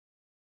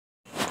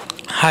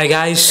Hi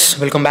guys,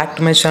 welcome back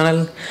to my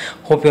channel.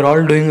 Hope you're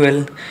all doing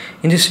well.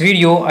 In this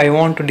video, I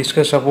want to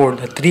discuss about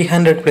the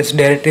 300 plus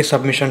directory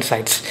submission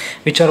sites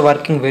which are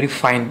working very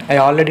fine. I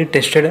already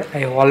tested, I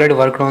have already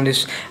worked on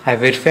this, I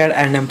verified,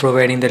 and I'm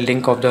providing the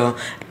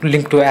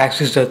link to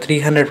access the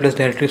 300 plus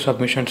directory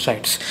submission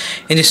sites.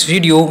 In this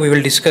video, we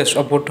will discuss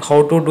about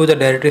how to do the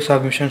directory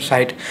submissions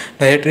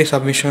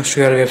to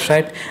your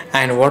website,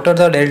 and what are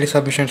the directory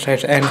submission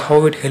sites and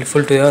how it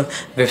helpful to your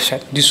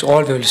website. This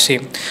all we will see.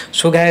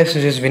 So guys,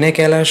 this is Vinay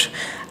Kailash,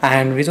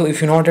 and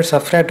if you're not yet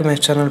subscribed to my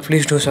channel,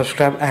 please do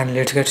subscribe and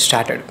let's get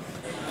started.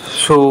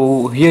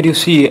 So here you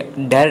see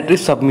directory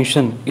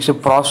submission is a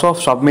process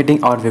of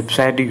submitting our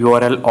website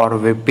URL or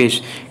web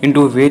page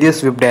into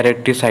various web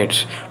directory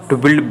sites to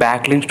build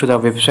backlinks to the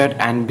website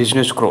and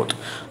business growth.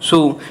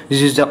 So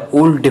this is the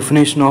old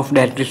definition of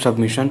directory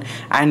submission.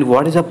 And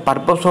what is the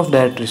purpose of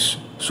directories?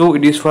 So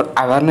it is for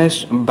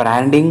awareness,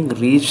 branding,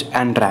 reach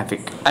and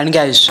traffic. And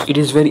guys, it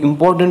is very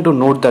important to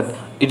note that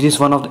it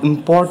is one of the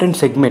important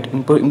segment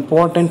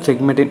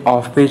in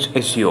off-page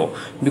SEO,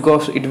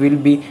 because it will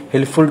be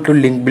helpful to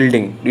link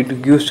building.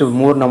 It gives a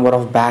more number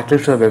of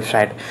backlinks to the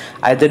website.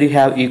 Either you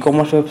have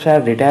e-commerce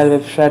website, retail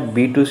website,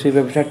 B2C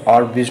website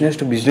or business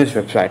to business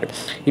website.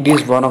 It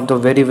is one of the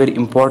very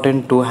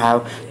important to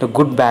have the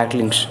good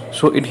backlinks.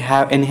 So it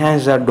have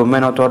enhance the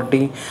domain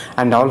authority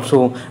and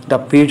also the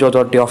page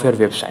authority of your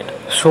website.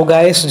 So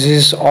guys, this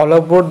is all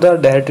about the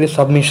directory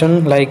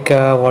submission, like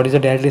what is the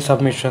directory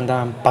submission,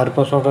 the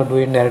purpose of the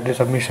doing directory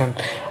submission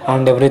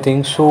and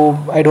everything. So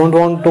I don't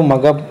want to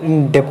mug up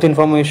in depth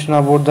information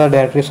about the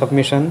directory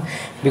submission,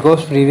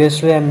 because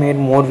previously I made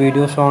more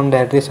videos on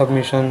directory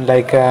submission,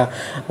 like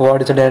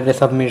what is the directory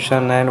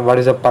submission and what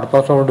is the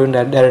purpose of doing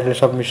that directory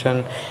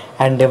submission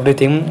and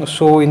everything.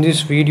 So in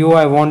this video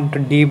I want to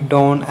deep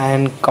down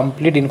and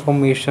complete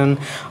information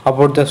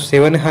about the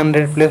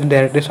 700 plus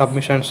directory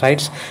submission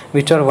sites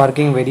which are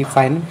working very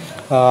fine.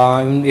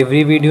 In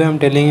every video I'm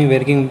telling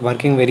you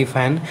working very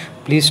fine.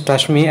 Please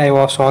trust me, I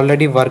was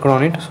already working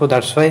on it, so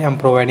that's why I'm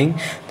providing.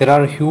 There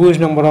are huge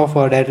number of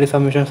directory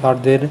submissions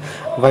out there.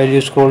 While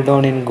you scroll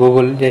down in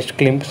Google, just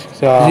glimpse.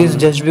 This is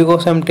just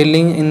because I'm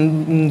telling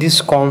in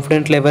this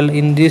confident level,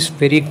 in this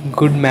very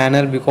good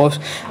manner, because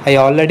I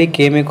already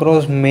came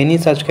across many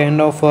such kind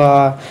of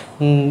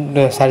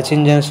search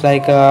engines,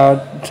 like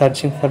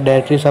searching for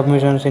directory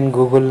submissions in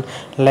Google,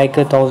 like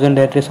 1,000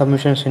 directory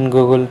submissions in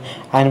Google,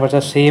 and for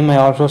the same I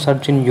also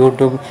search in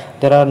YouTube.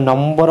 There are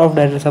number of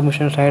directory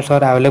submission sites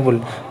are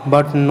available,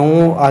 but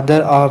no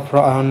other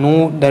are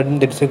no that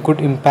it's a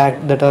good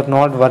impact, that are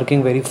not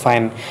working very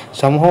fine.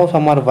 Somehow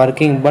some are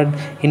working, but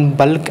in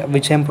bulk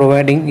which I'm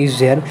providing is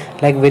there,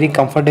 like very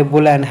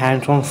comfortable and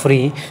hands-on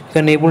free. You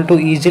can able to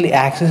easily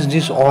access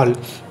this all.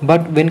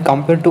 But when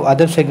compared to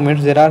other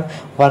segments, there are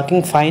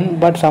working fine,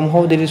 but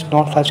somehow there is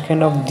not such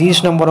kind of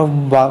these number of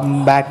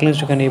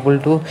backlinks you can able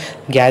to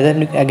gather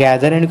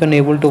and you can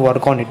able to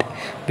work on it.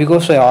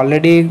 Because I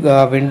already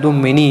went to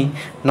many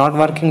not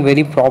working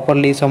very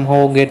properly,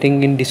 somehow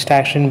getting in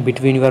distraction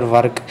between your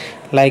work,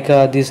 like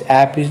this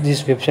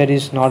website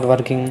is not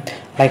working,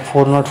 like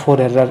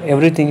 404 error,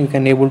 everything you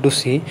can able to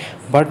see.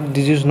 But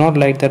this is not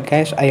like that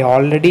guys, I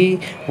already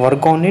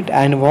work on it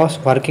and was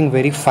working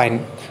very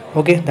fine.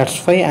 Okay,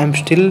 that's why I'm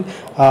still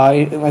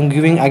I'm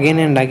giving again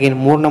and again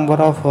more number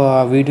of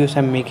videos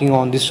I'm making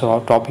on this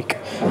topic.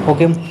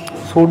 Okay,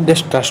 so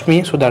just trust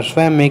me. So that's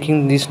why I'm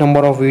making this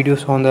number of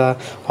videos on the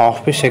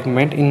off-page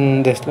segment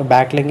in this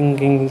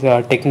backlinking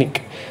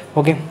technique.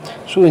 Okay,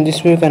 so in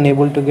this way you can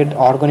able to get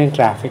organic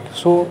traffic.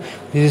 So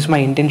this is my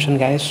intention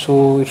guys,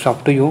 so it's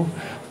up to you.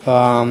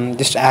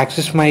 Just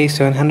access my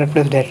 700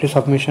 plus directory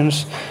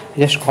submissions,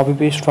 just copy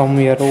paste from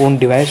your own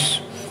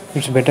device,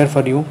 it's better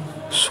for you.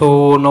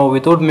 So now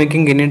without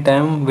making any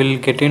time, we'll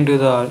get into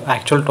the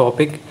actual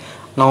topic.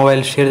 Now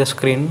I'll share the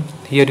screen.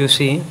 Here you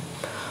see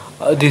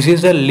this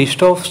is the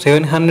list of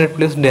 700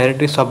 plus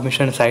directory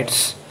submission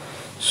sites.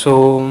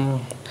 So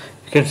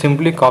you can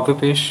simply copy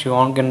paste, you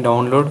can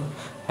download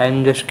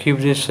and just keep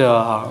this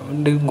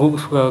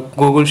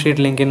Google Sheet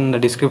link in the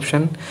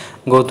description.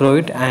 Go through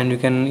it and you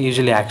can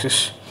easily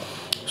access.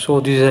 So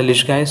this is a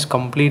list guys,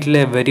 completely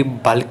a very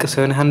bulk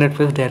 700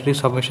 plus directory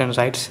submission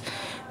sites.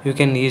 You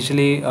can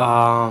easily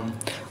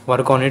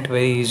work on it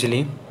very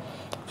easily.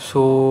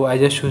 So I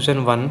just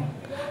chosen one.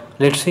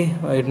 Let's see,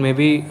 it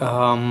maybe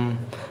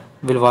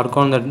will work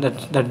on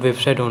that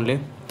website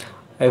only.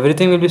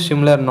 Everything will be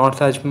similar, not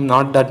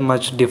that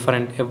much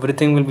different.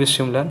 Everything will be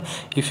similar.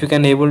 If you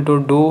can able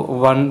to do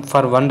one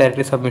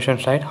directory submission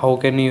site, how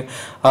can you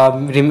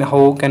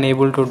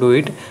able to do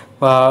it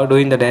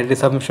doing the directory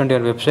submission to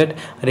your website?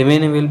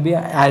 Remaining will be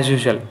as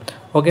usual.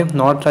 Okay,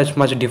 not such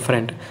much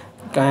different.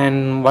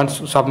 And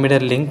once submit a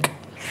link,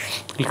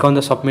 click on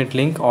the submit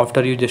link.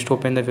 After you just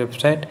open the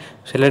website,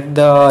 select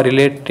the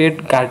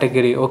related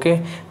category.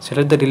 Okay,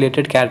 select the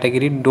related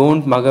category.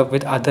 Don't mug up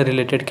with other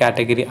related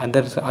category,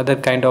 other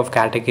kind of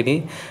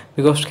category,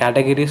 because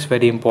category is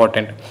very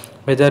important.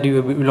 Whether the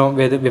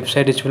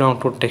website is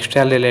belong to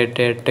textile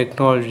related,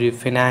 technology,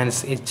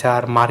 finance,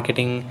 HR,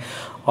 marketing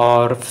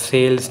or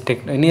sales,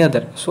 any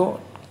other.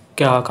 So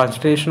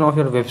consideration of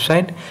your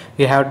website,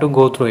 you have to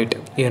go through it,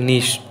 your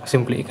niche,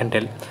 simply you can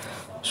tell.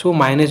 So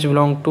mine is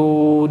belong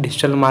to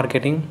digital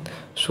marketing.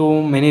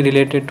 So many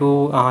related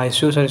to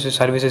SEO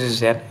services is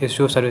there.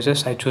 SEO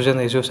services, I choose an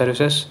SEO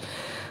services,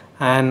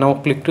 and now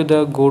click to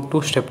the go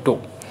to step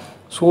 2.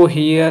 So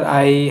here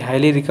I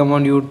highly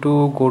recommend you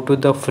to go to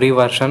the free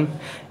version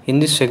in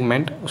this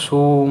segment.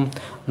 So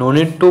no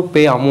need to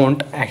pay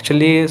amount.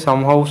 Actually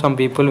somehow some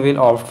people will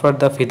opt for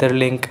the feather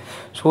link,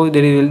 so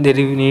they will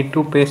need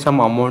to pay some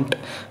amount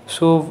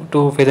so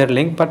to feather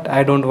link, but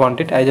I don't want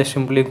it. I just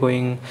simply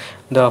going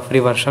the free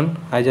version.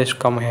 I just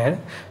come here.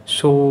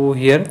 So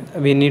here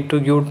we need to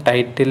give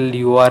title,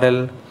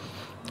 URL,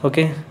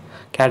 okay,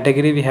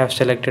 category we have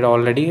selected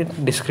already,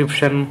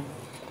 description,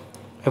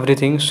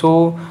 everything.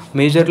 So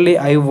majorly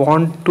I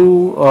want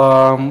to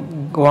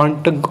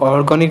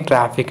organic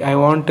traffic. I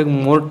want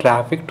more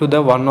traffic to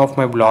the one of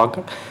my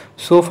blog.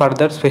 So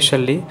further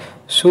specially,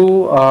 so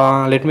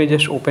let me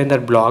just open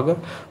that blog.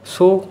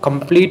 So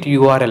complete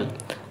URL.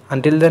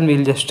 Until then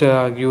we'll just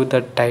give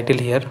the title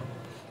here.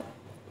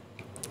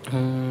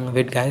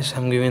 Wait guys,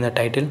 I'm giving the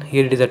title.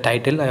 Here it is the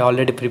title. I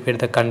already prepared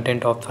the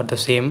content of for the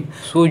same.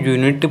 So you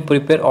need to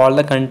prepare all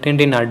the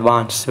content in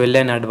advance, well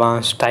in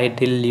advance,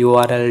 title,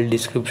 URL,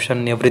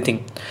 description,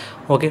 everything.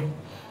 Okay,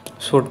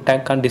 so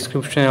tag and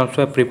description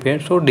also I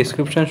prepared. So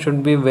description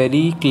should be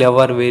very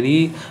clever,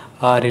 very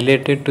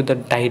related to the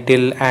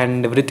title,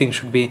 and everything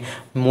should be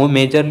more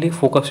majorly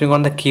focusing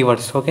on the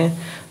keywords. Okay,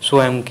 so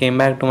I came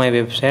back to my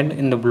website.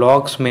 In the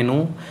blogs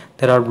menu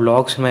there are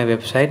blogs in my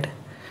website.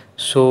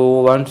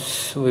 So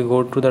once we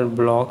go to the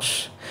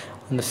blogs,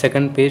 on the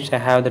second page I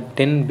have the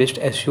 10 best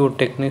SEO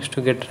techniques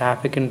to get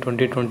traffic in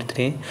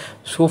 2023.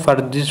 So for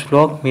this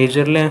blog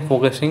majorly I'm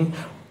focusing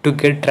to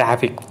get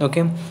traffic.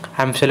 Okay,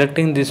 I'm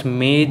selecting this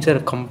major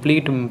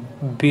complete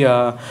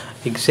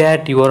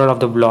exact URL of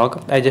the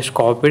blog. I just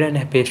copied and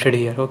I pasted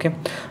here. Okay,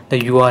 the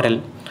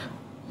URL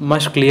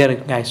must clear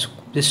guys.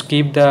 Just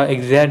keep the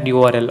exact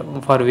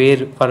URL for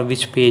where, for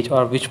which page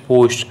or which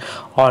post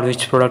or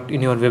which product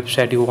in your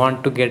website you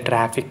want to get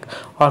traffic,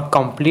 or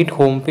complete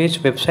homepage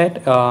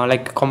website,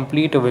 like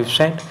complete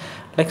website.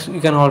 Like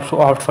you can also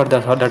opt for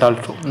that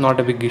also,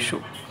 not a big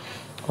issue.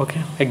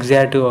 Okay,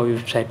 exact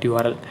website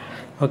URL.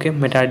 Okay,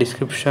 meta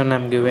description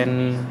I'm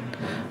given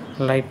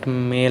like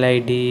mail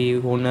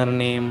ID, owner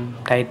name,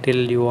 title,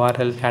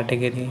 URL,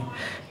 category,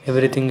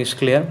 everything is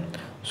clear.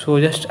 So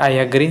just I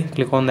agree,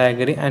 click on the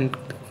agree, and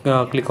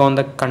click on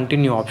the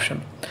continue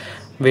option.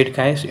 Wait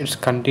guys, it's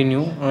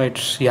continue.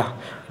 It's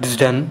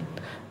done.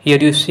 Here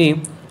you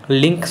see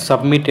link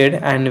submitted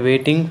and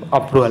waiting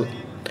approval.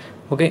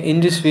 Okay,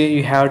 in this way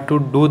you have to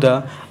do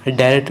the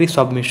directory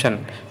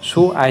submission.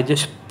 So I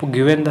just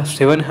given the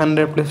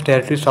 700 plus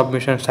directory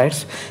submission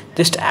sites.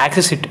 Just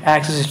access it.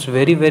 It's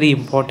very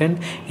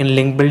important in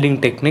link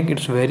building technique.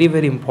 It's very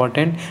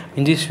important.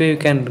 In this way you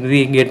can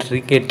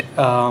get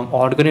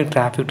organic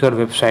traffic to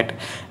your website,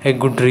 a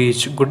good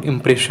reach, good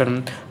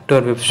impression to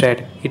your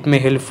website. It may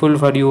helpful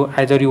for you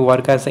either you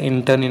work as an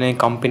intern in a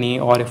company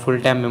or a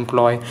full-time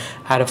employee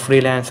or a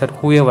freelancer,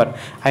 whoever.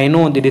 I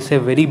know there is a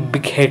very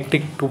big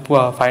hectic to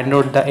find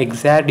out the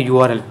exact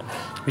URL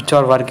which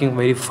are working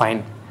very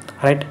fine,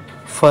 right?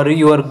 For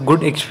your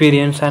good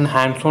experience and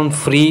hands-on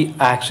free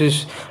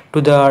access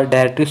to the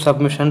directory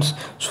submissions,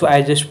 so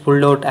I just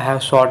pulled out, I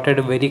have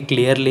sorted very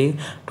clearly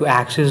to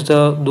access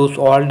those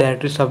all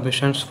directory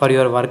submissions for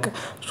your work,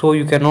 so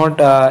you cannot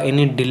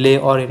any delay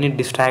or any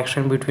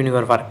distraction between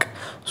your work.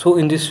 So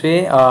in this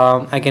way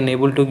I can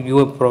able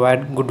to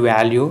provide good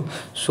value.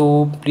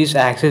 So please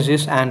access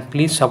this and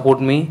please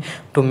support me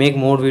to make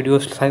more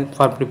videos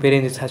for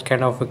preparing this such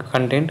kind of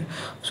content.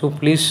 So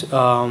please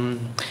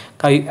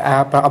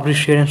I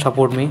appreciate and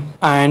support me,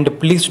 and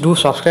please do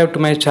subscribe to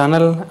my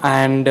channel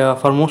and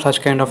for more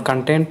such kind of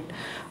content,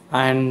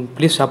 and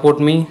please support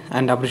me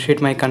and appreciate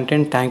my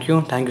content. Thank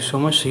you so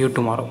much. See you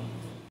tomorrow.